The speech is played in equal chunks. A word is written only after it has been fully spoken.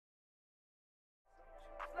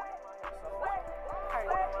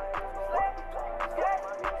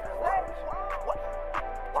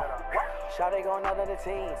they gon' know that the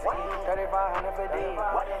team. 3500 for D.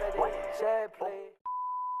 Shed, please.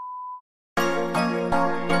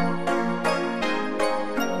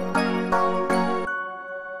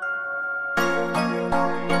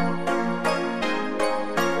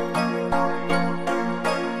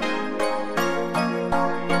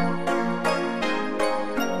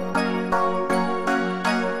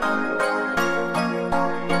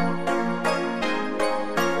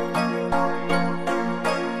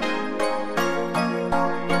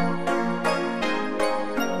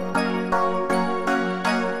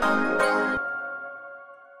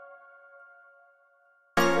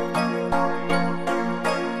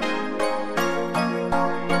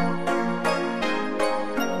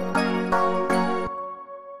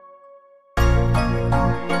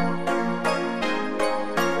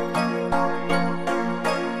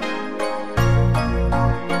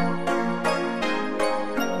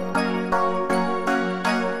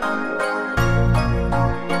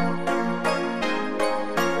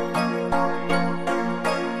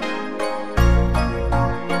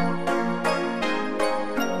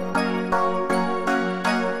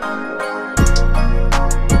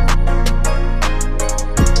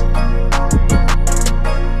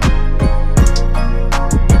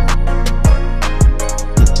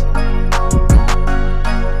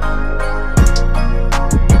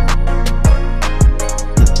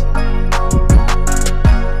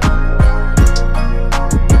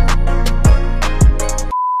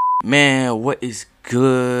 Man, what is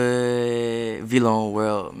good, VLONE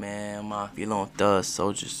world, man? My VLONE thugs,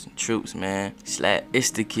 soldiers, and troops, man. Slap,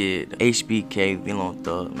 it's the kid, HBK VLONE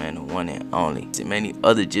thug, man, the one and only. And many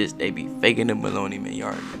other just they be faking the baloney, man. You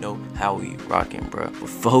already know how we rocking, bro.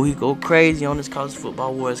 Before we go crazy on this college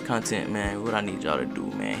football wars content, man, what I need y'all to do,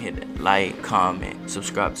 man, hit that like, comment,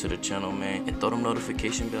 subscribe to the channel, man, and throw them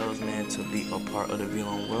notification bells, man, to be a part of the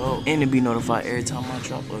VLONE world and to be notified every time I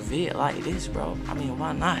drop a vid like this, bro. I mean,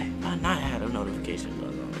 why not? Why not have a notification bell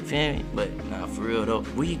on? You feel me? But nah, for real though,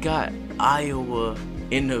 we got Iowa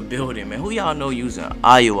in the building, man. Who y'all know using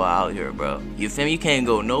Iowa out here, bro? You feel me? You can't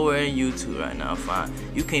go nowhere in YouTube right now. Fine.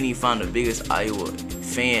 You can't even find the biggest Iowa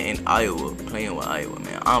fan in Iowa playing with Iowa,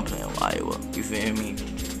 man. I'm playing with Iowa. You feel me?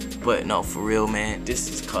 But no, for real, man. This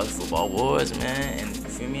is college football wars, man. And you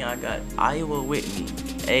feel me? I got Iowa with me.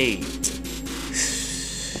 Hey,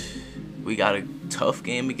 we got a tough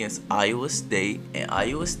game against Iowa State. And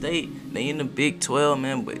Iowa State, they in the Big 12,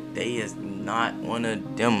 man, but they is not one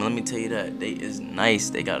of them. Let me tell you that. They is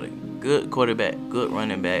nice. They got a good quarterback, good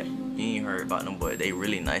running back. You ain't heard about them, but they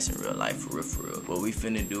really nice in real life, for real, for real. What we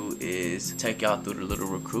finna do is take y'all through the little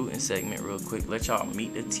recruiting segment real quick. Let y'all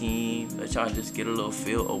meet the team. Let y'all just get a little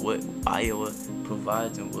feel of what Iowa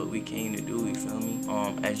provides and what we came to do, you feel me?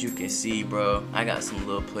 As you can see, bro, I got some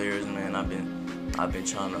little players, man. I've been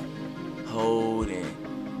trying to hold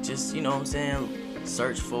and just, you know what I'm saying,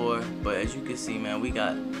 search for. But as you can see, man, we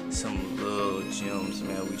got some little gems,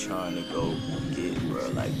 man, we trying to go get, bro.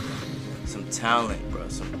 Like some talent, bro,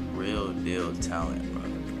 some real deal talent, bro.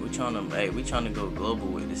 We trying to go global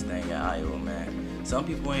with this thing at Iowa, man. Some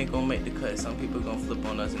people ain't gonna make the cut. Some people gonna flip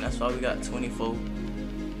on us, and that's why we got 24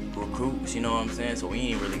 recruits, you know what I'm saying? So we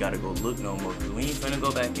ain't really gotta go look no more, cause we ain't finna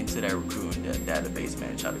go back into that recruiting database,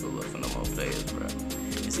 man, and try to go look for no more players, bro.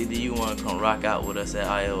 It's either you wanna come rock out with us at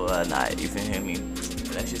Iowa or not, you feel me?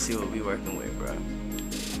 But let's just see what we working with, bro.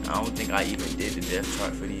 I don't think I even did the depth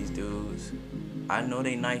chart for these dudes. I know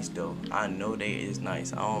they nice though. I know they is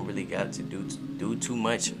nice. I don't really got to do too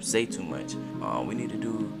much, say too much. We need to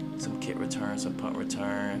do some kick return, some punt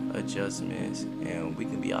return adjustments, and we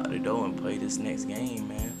can be out the door and play this next game,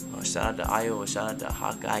 man. Shout out to Iowa, shout out to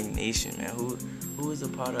Hawkeye Nation, man. Who is a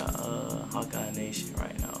part of Hawkeye Nation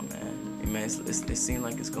right now, man? Hey, man, it seems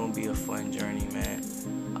like it's gonna be a fun journey, man.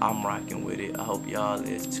 I'm rocking with it. I hope y'all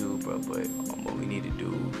is too, bro. But what we need to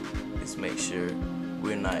do is make sure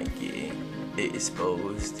we're not getting it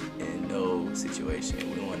exposed in no situation.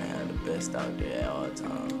 We want to have the best out there at all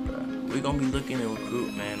times, bro. We're gonna be looking to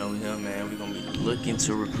recruit, man, over here, man. We're gonna be looking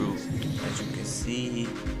to recruit. As you can see,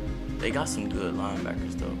 they got some good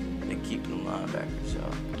linebackers though. They keep them linebackers,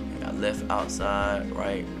 y'all. They got left, outside,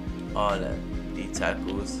 right, all that. D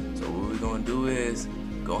tackles. So what we're gonna do is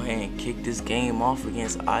go ahead and kick this game off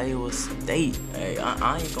against Iowa State. Hey,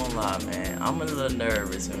 I ain't gonna lie, man. I'm a little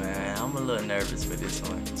nervous, man. I'm a little nervous for this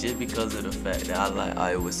one. Just because of the fact that I like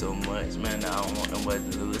Iowa so much, man. I don't want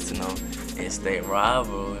nobody to listen to them in-state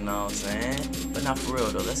rival, you know what I'm saying? But not for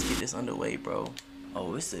real, though. Let's get this underway, bro.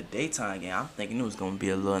 Oh, it's a daytime game. I'm thinking it was gonna be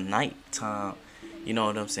a little nighttime, you know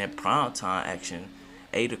what I'm saying, prime time action.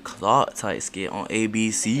 8 o'clock type skit on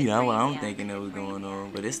ABC. That's what I'm thinking that was going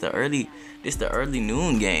on. But it's the early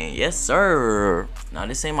noon game. Yes, sir. Now,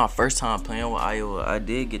 this ain't my first time playing with Iowa. I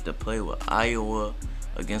did get to play with Iowa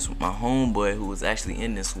against my homeboy who was actually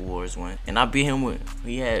in this Warz one. And I beat him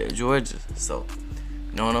he had Georgia. So,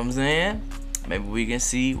 you know what I'm saying? Maybe we can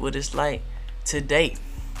see what it's like today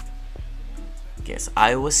against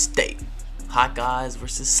Iowa State. Hawkeyes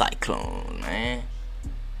versus Cyclone, man.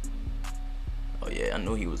 Oh yeah, I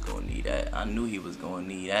knew he was gonna need that. I knew he was gonna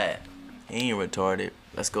need that. He ain't retarded.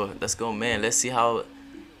 Let's go, man. Let's see how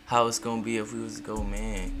it's gonna be if we was to go,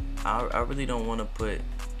 man. I really don't want to put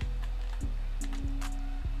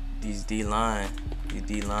these D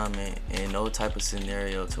linemen in no type of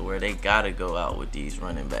scenario to where they gotta go out with these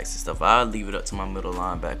running backs and stuff. I'll leave it up to my middle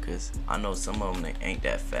linebackers. I know some of them they ain't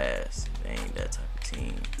that fast. They ain't that type of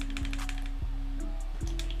team.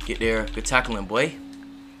 Get there, good tackling, boy.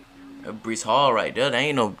 That Brees Hall right there. That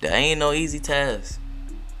ain't no easy task.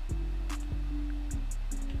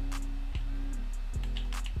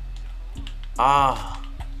 Ah,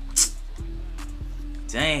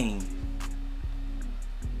 dang.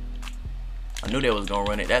 I knew they was gonna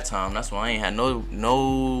run it that time. That's why I ain't had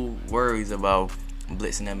no worries about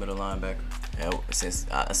blitzing that middle linebacker. Yeah, since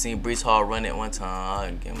I seen Brees Hall run it one time,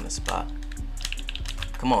 I give him the spot.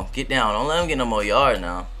 Come on, get down. Don't let him get no more yards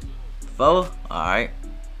now. 4? Alright.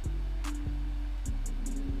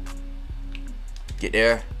 Get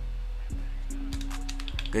there.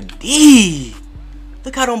 Good D.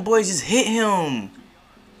 Look how them boys just hit him.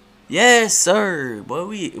 Yes, sir. Boy,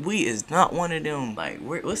 we is not one of them. Like,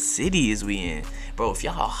 what city is we in? Bro, if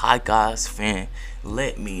y'all a Hawkeyes fan,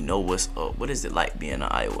 let me know what's up. What is it like being an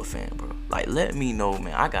Iowa fan, bro? Like, let me know,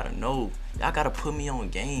 man. I gotta know. Y'all gotta put me on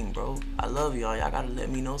game, bro. I love y'all. Y'all gotta let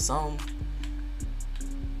me know something.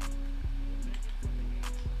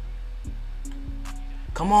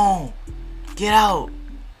 Come on. Get out.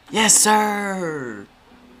 Yes, sir.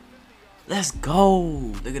 Let's go.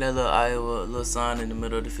 Look at that little Iowa little sign in the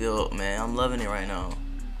middle of the field, man. I'm loving it right now.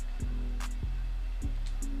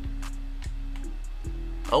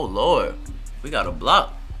 Oh, Lord. We got a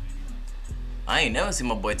block. I ain't never seen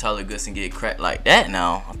my boy Tyler Goodson get cracked like that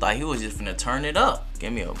now. I thought he was just finna turn it up.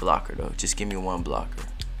 Give me a blocker, though. Just give me one blocker.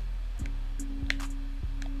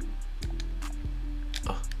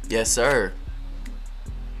 Oh, yes, sir.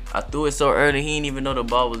 I threw it so early, he didn't even know the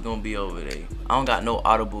ball was going to be over there. I don't got no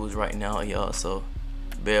audibles right now, y'all, so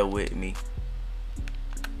bear with me.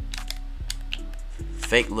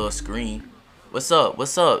 Fake little screen. What's up?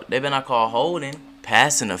 What's up? They better not call holding.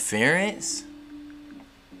 Pass interference?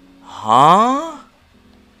 Huh?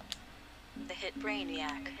 The hit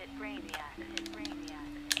Brainiac.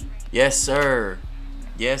 Yes, sir.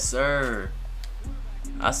 Yes, sir.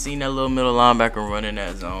 I seen that little middle linebacker running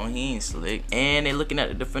that zone. He ain't slick. And they looking at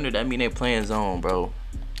the defender. That mean they playing zone, bro.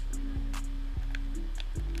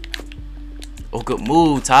 Oh, good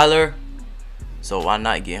move, Tyler. So why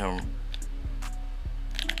not get him?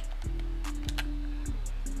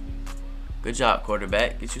 Good job,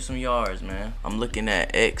 quarterback. Get you some yards, man. I'm looking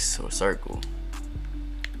at X or circle.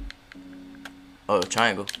 Oh,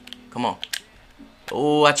 triangle. Come on.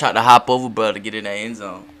 Oh, I tried to hop over, bro, to get in that end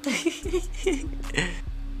zone.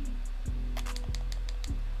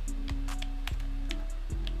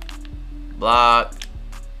 Block.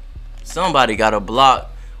 Somebody got a block.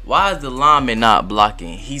 Why is the lineman not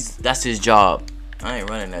blocking? That's his job. I ain't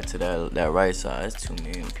running that to that right side. That's too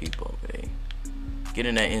many people, okay. Get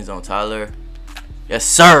in that end zone, Tyler. Yes,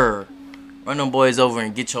 sir. Run them boys over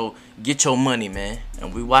and get your money, man.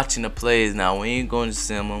 And we watching the plays now. We ain't going to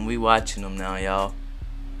sim them. We watching them now, y'all.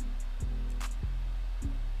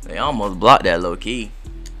 They almost blocked that low key.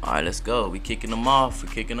 All right, let's go. We kicking them off. We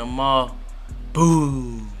kicking them off.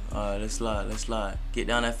 Boom. All right, let's slide. Let's slide. Get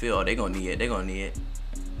down that field. Oh, they gonna need it. They gonna need it.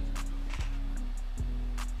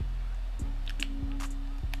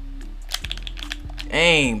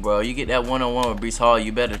 Dang, bro. You get that one-on-one with Brees Hall.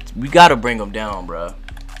 We gotta bring him down, bro.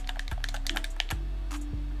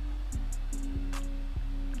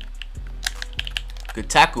 Good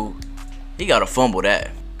tackle. He gotta fumble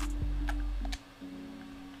that.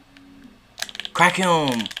 Crack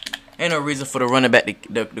him. Ain't no reason for the running back,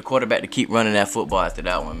 the quarterback to keep running that football after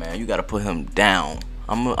that one, man. You gotta put him down.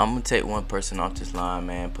 I'm gonna take one person off this line,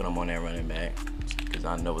 man. Put him on that running back, cause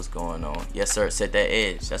I know what's going on. Yes, sir. Set that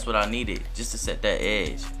edge. That's what I needed, just to set that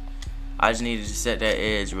edge. I just needed to set that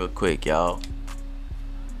edge real quick, y'all.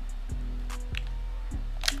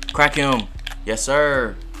 Crack him. Yes,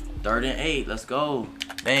 sir. 3rd and 8. Let's go.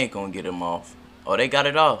 They ain't gonna get him off. Oh, they got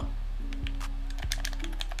it off.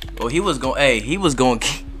 Oh, he was going. Hey, he was going.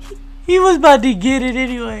 He was about to get it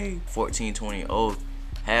anyway. 14-20. Oh,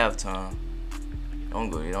 Halftime.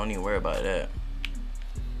 Don't even worry about that.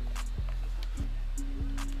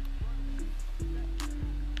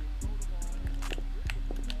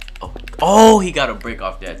 Oh, he got a break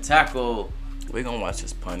off that tackle. We're gonna watch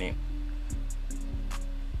this punting.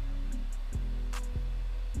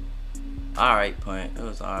 Alright, punt. It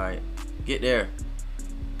was alright. Get there.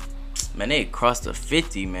 Man, they crossed the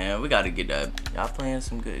 50, man. We gotta get that. Y'all playing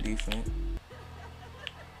some good defense.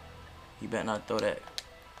 You better not throw that.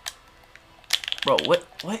 Bro, what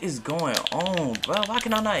is going on, bro? Why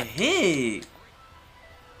can I not hit?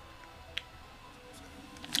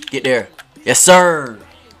 Get there. Yes, sir.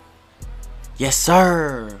 Yes,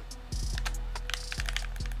 sir.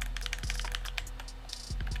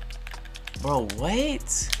 Bro,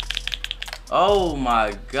 wait. Oh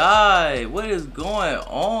my God. What is going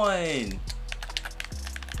on?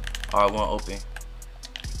 R1 open.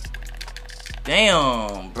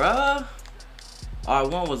 Damn, bruh.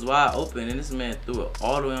 R1 was wide open and this man threw it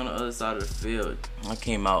all the way on the other side of the field. I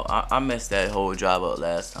came out. I messed that whole drive up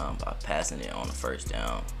last time by passing it on the first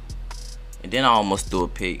down. And then I almost threw a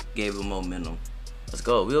pick. Gave him momentum. Let's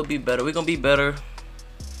go. We'll be better. We're gonna be better.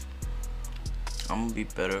 I'm gonna be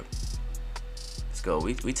better. Let's go.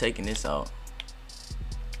 We taking this out.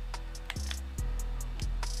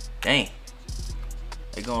 Dang.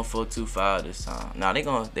 They going 4-2-5 this time. Nah,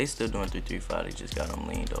 they still doing 3-3-5. They just got them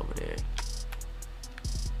leaned over there.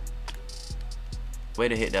 Way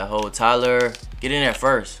to hit that hole, Tyler. Get in there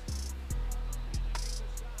first.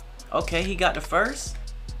 Okay, he got the first.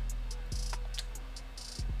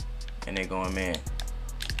 And they going man.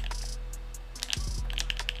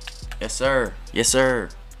 Yes, sir. Yes, sir.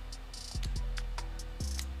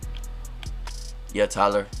 Yeah,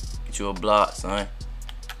 Tyler. Get you a block, son.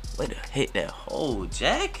 Way to hit that hole,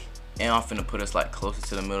 Jack. And I'm finna put us like closer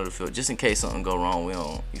to the middle of the field, just in case something go wrong. We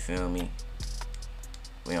don't, you feel me?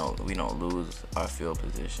 We don't lose our field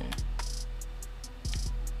position.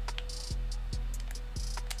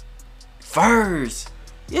 First,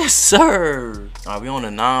 yes, sir. All right, we on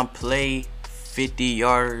a non-play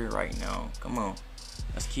 50-yarder right now. Come on,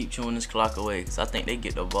 let's keep chewing this clock away, cause I think they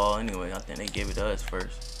get the ball anyway. I think they gave it to us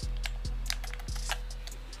first.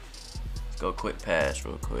 Let's go quick pass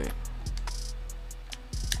real quick.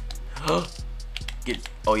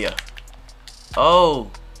 Oh yeah.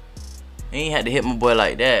 Oh. He ain't had to hit my boy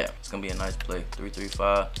like that. It's gonna be a nice play.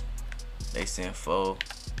 3-3-5. They send 4.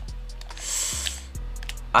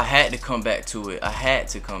 I had to come back to it. I had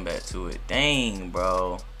to come back to it. Dang,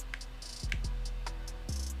 bro.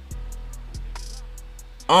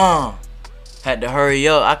 Had to hurry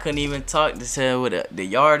up. I couldn't even talk to say with the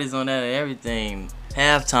yard is on that and everything.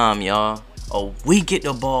 Halftime, y'all. Oh, we get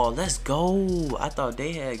the ball. Let's go. I thought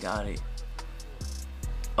they had got it.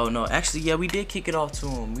 Oh no, actually, yeah, we did kick it off to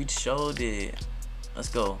him. We showed it. Let's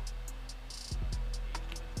go.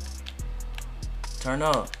 Turn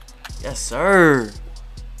up. Yes, sir.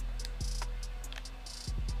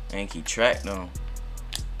 And he tracked them.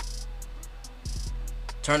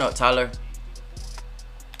 Turn up, Tyler.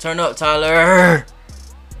 Turn up, Tyler.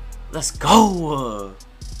 Let's go.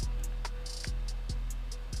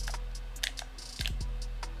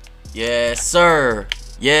 Yes, sir.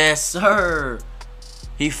 Yes, sir.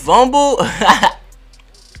 He fumbled.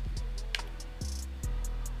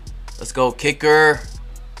 Let's go, kicker.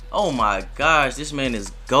 Oh my gosh, this man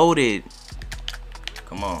is goated.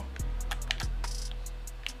 Come on.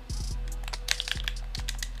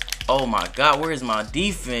 Oh my God, where is my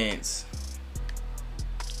defense?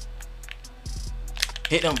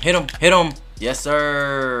 Hit him, hit him, hit him. Yes,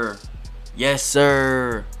 sir. Yes,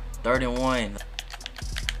 sir. 3rd and 1.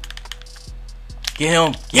 Get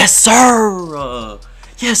him. Yes, sir.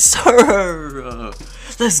 Yes, sir.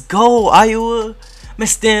 Let's go, Iowa. Man,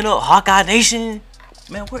 stand up, Hawkeye Nation.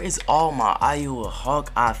 Man, where is all my Iowa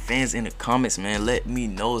Hawkeye fans in the comments, man? Let me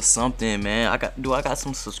know something, man. I got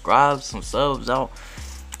some subscribes, some subs out.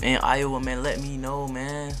 Man, Iowa, man, let me know,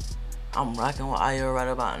 man. I'm rocking with Iowa right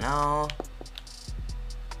about now.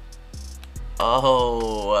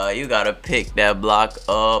 Oh, you gotta pick that block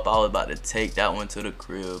up. I was about to take that one to the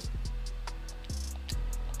crib.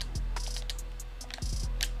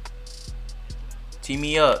 Tee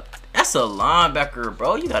me up. That's a linebacker,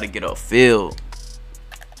 bro. You gotta get upfield.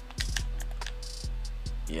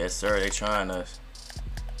 Yes, sir. They trying us.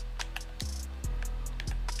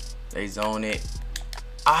 They zone it.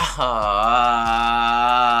 Ah!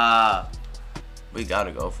 We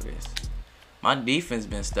gotta go for this. My defense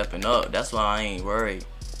been stepping up. That's why I ain't worried.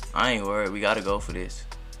 I ain't worried. We gotta go for this.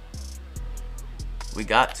 We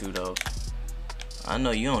got to, though. I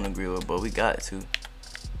know you don't agree with it, but we got to.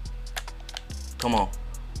 Come on.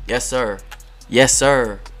 Yes, sir. Yes,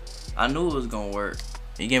 sir. I knew it was gonna work.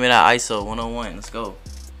 He gave me that ISO 101. Let's go.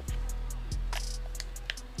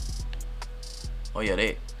 Oh yeah,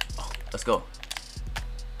 let's go.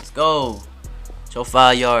 Let's go. Show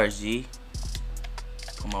 5 yards, G.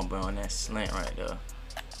 Come on, bro, on that slant right there.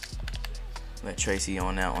 Let Tracy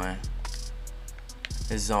on that one.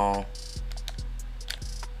 His zone.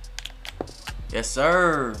 Yes,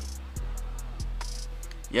 sir.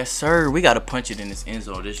 Yes, sir. We gotta punch it in this end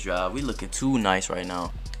zone. This drive. We looking too nice right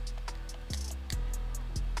now.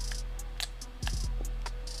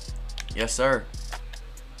 Yes, sir.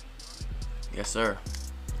 Yes, sir.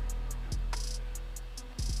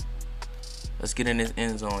 Let's get in this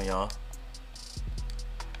end zone, y'all.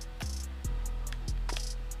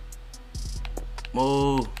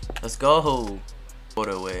 Move. Let's go. Put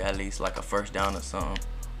it away. At least like a first down or something.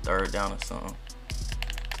 Third down or something.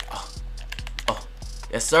 Oh.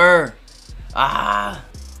 Yes, sir. Ah.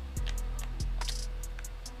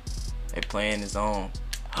 They playing his own.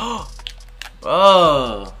 Oh.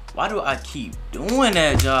 Why do I keep doing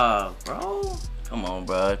that job, bro? Come on,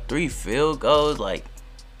 bro. 3 field goals, like,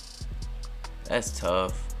 that's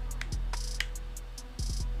tough.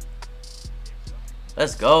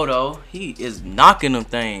 Let's go, though. He is knocking them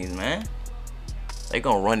things, man. They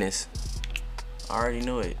gonna run this. I already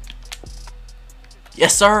knew it.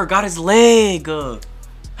 Yes, sir. Got his leg. Throw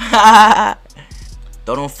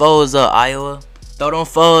them foes up, Iowa. Throw them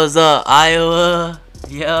foes up, Iowa.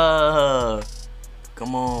 Yeah.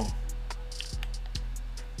 Come on.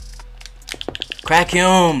 Crack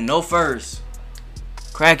him. No first.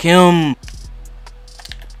 Crack him.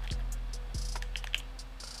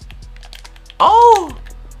 Oh.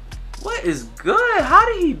 What is good? How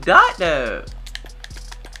did he dot that?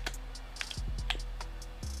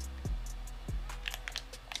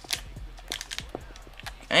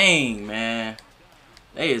 Dang, man.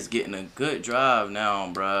 They is getting a good drive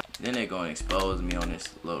now, bruh. Then they gonna expose me on this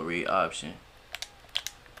little read option.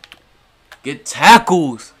 Get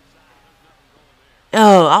tackles.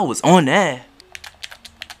 Yo, I was on that.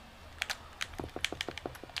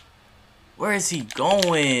 Where is he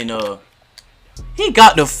going? He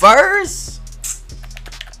got the first.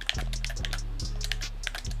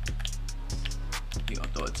 He gonna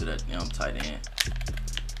throw it to that damn tight end.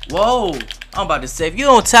 Whoa. I'm about to say, if you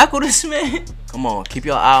don't tackle this man. Come on, keep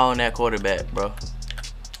your eye on that quarterback, bro.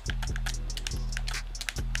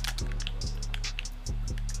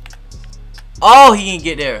 Oh, he didn't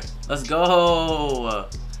get there. Let's go.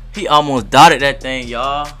 He almost dotted that thing,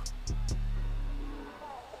 y'all.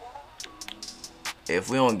 If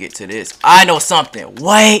we don't get to this, I know something.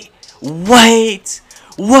 Wait.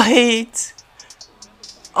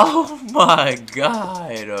 Oh my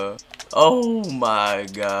god. Oh my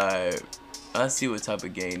god. I see what type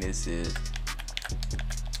of game this is.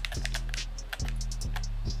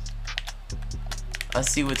 I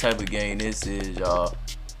see what type of game this is, y'all.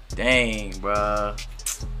 Dang, bruh.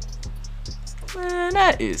 Man,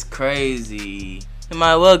 that is crazy. It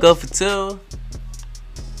might well go for 2.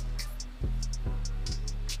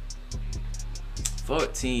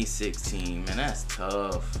 14-16, man, that's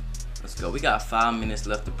tough. Let's go. We got 5 minutes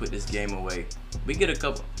left to put this game away. We get a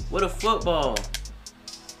couple. What a football.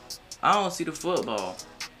 I don't see the football.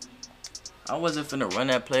 I wasn't finna run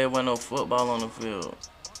that play with no football on the field.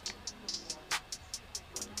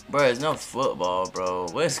 Bro, there's no football, bro.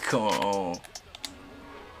 What's going on?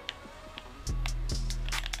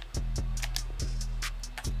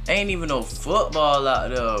 Ain't even no football out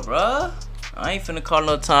there, bruh. I ain't finna call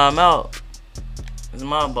no timeout. It's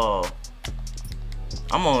my ball.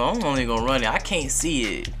 I'm only gonna run it. I can't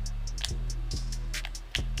see it.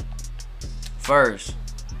 First.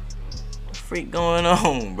 What the freak going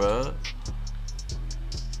on, bruh?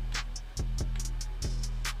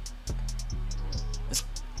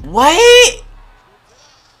 Wait!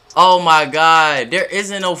 Oh my god, there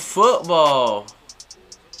isn't no football.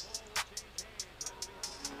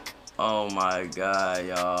 Oh my god,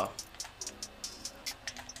 y'all.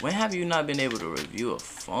 When have you not been able to review a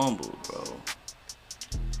fumble, bro?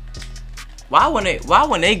 Why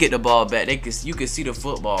when they get the ball back, you could see the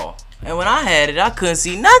football, and when I had it, I couldn't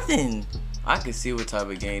see nothing. I could see what type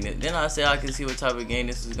of game it. Then I said I could see what type of game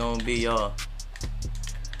this is gonna be, y'all.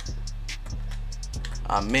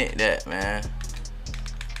 I meant that, man.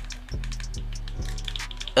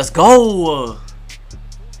 Let's go.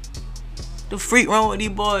 The freak wrong with these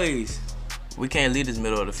boys. We can't leave this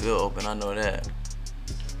middle of the field open. I know that.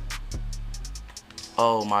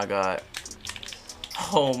 Oh my god.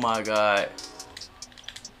 Oh my god.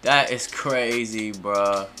 That is crazy,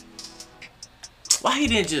 bruh. Why he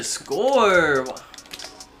didn't just score?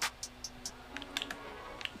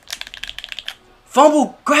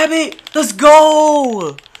 Fumble, grab it. Let's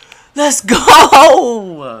go. Let's go.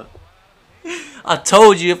 I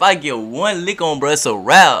told you if I get one lick on, bro, it's a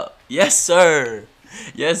wrap. Yes, sir.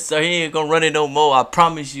 Yes, sir. He ain't gonna run it no more. I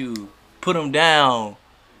promise you. Put him down.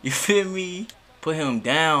 You feel me? Put him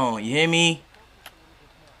down. You hear me?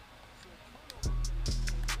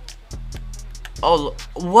 Oh,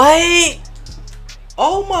 wait.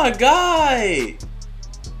 Oh my God.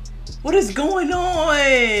 What is going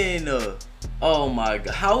on? Oh my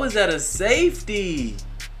God. How is that a safety?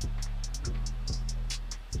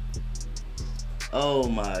 Oh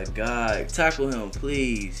my God. Tackle him,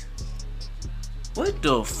 please. What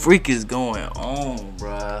the freak is going on,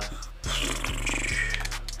 bruh?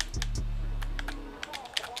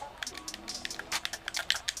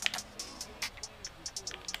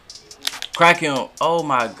 Crack him. Oh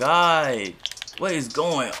my God. What is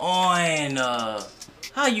going on?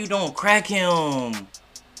 How you don't crack him?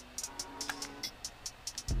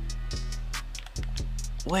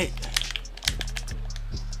 Wait.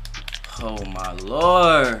 Oh my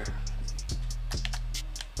Lord.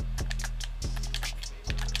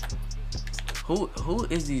 Who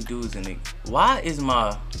is these dudes in it? Why is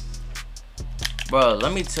my bro?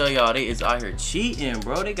 Let me tell y'all, they is out here cheating,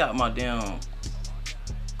 bro. They got my damn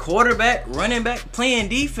quarterback, running back playing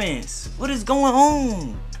defense. What is going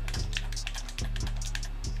on?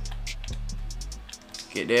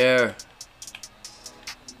 Get there.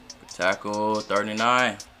 Tackle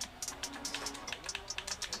 39.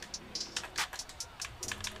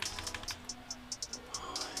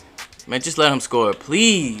 Man, just let him score,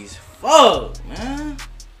 please. Fuck, man.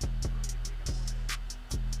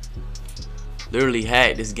 Literally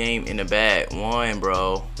had this game in the bag. One,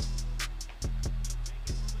 bro.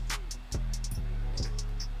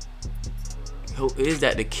 Who is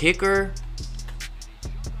that? The kicker?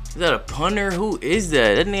 Is that a punter? Who is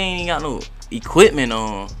that? That nigga ain't got no equipment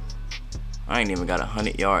on. I ain't even got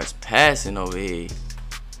 100 yards passing over here.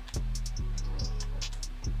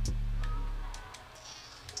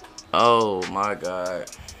 Oh my God.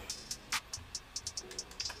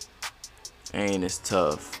 Ain't this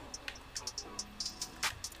tough.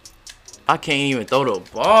 I can't even throw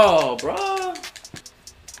the ball, bro.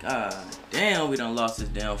 God damn, we done lost this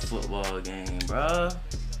damn football game, bro.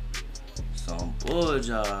 Some bull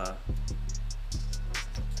job.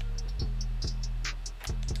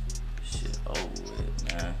 Shit over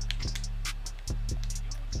with, man.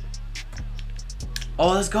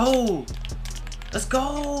 Oh, let's go. Let's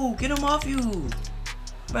go. Get him off you.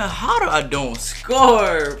 Man, how do I don't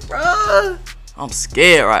score, bruh? I'm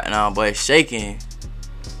scared right now, boy. Shaking.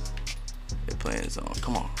 They're playing zone.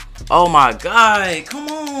 Come on. Oh my God. Come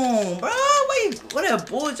on, bro. Wait. What a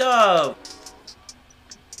bull job.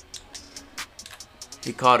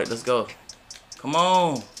 He caught it. Let's go. Come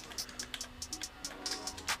on.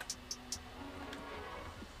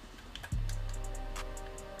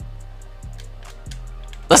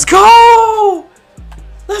 Let's go.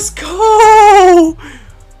 Let's go.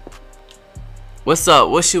 What's up?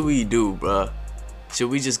 What should we do, bro? Should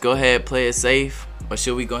we just go ahead and play it safe? Or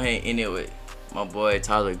should we go ahead and end it with my boy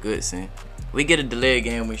Tyler Goodson? We get a delay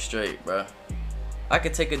game, we straight, bro. I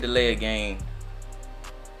could take a delay game.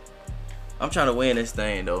 I'm trying to win this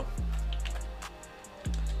thing, though.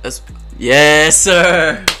 Yes,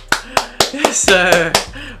 sir. Yes, sir.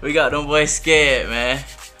 We got them boys scared, man.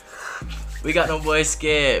 We got them boys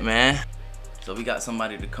scared, man. So we got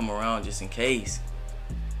somebody to come around just in case.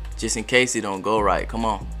 Just in case it don't go right. Come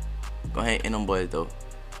on. Go ahead and end them boys, though.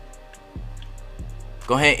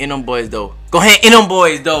 Go ahead and end them boys, though. Go ahead and end them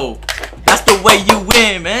boys, though. That's the way you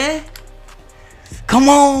win, man. Come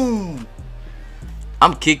on.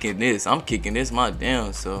 I'm kicking this. I'm kicking this my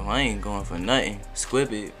damn self. I ain't going for nothing.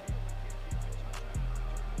 Squib it.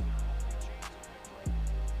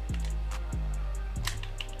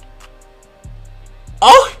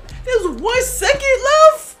 Oh, there's 1 second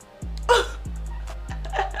left.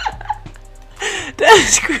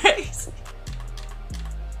 That's crazy.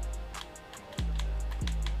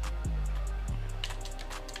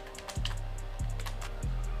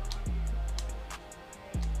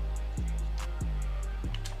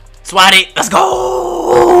 Swat it. Let's go.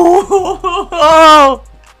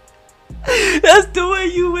 That's the way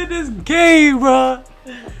you win this game, bro.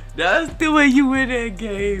 That's the way you win that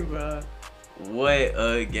game, bro. What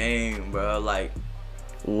a game, bro. Like,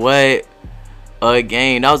 what a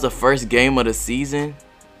game. That was the first game of the season.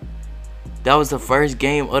 That was the first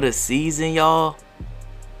game of the season, y'all.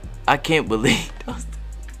 I can't believe that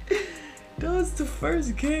was the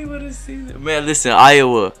first game of the season. Man, listen,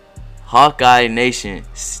 Iowa, Hawkeye Nation,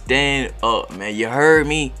 stand up, man. You heard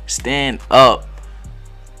me? Stand up.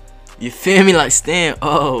 You feel me? Like stand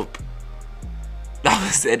up.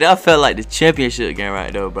 That felt like the championship game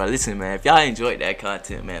right there, bro. Listen, man, if y'all enjoyed that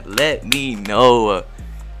content, man, let me know.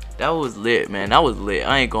 That was lit, man. That was lit.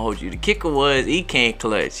 I ain't gonna hold you. The kicker was he can't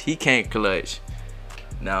clutch. He can't clutch.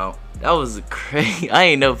 Now, that was crazy. I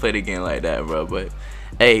ain't never played a game like that, bro. But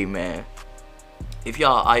hey, man, if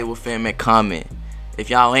y'all Iowa fan, man, comment. If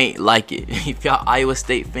y'all ain't like it, if y'all Iowa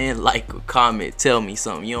State fan, like or comment, tell me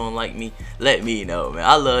something. You don't like me, let me know, man.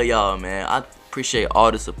 I love y'all, man. I appreciate all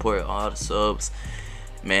the support, all the subs,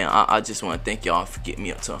 man. I just want to thank y'all for getting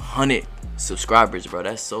me up to 100 subscribers, bro.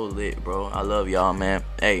 That's so lit, bro. I love y'all, man.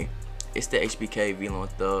 Hey, it's the HBK VLONE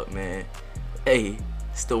Thug, man. Hey,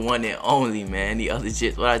 it's the one and only, man. The other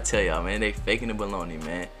jits, what I tell y'all, man, they faking the baloney,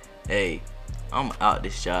 man. Hey, I'm out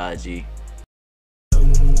this shot, G.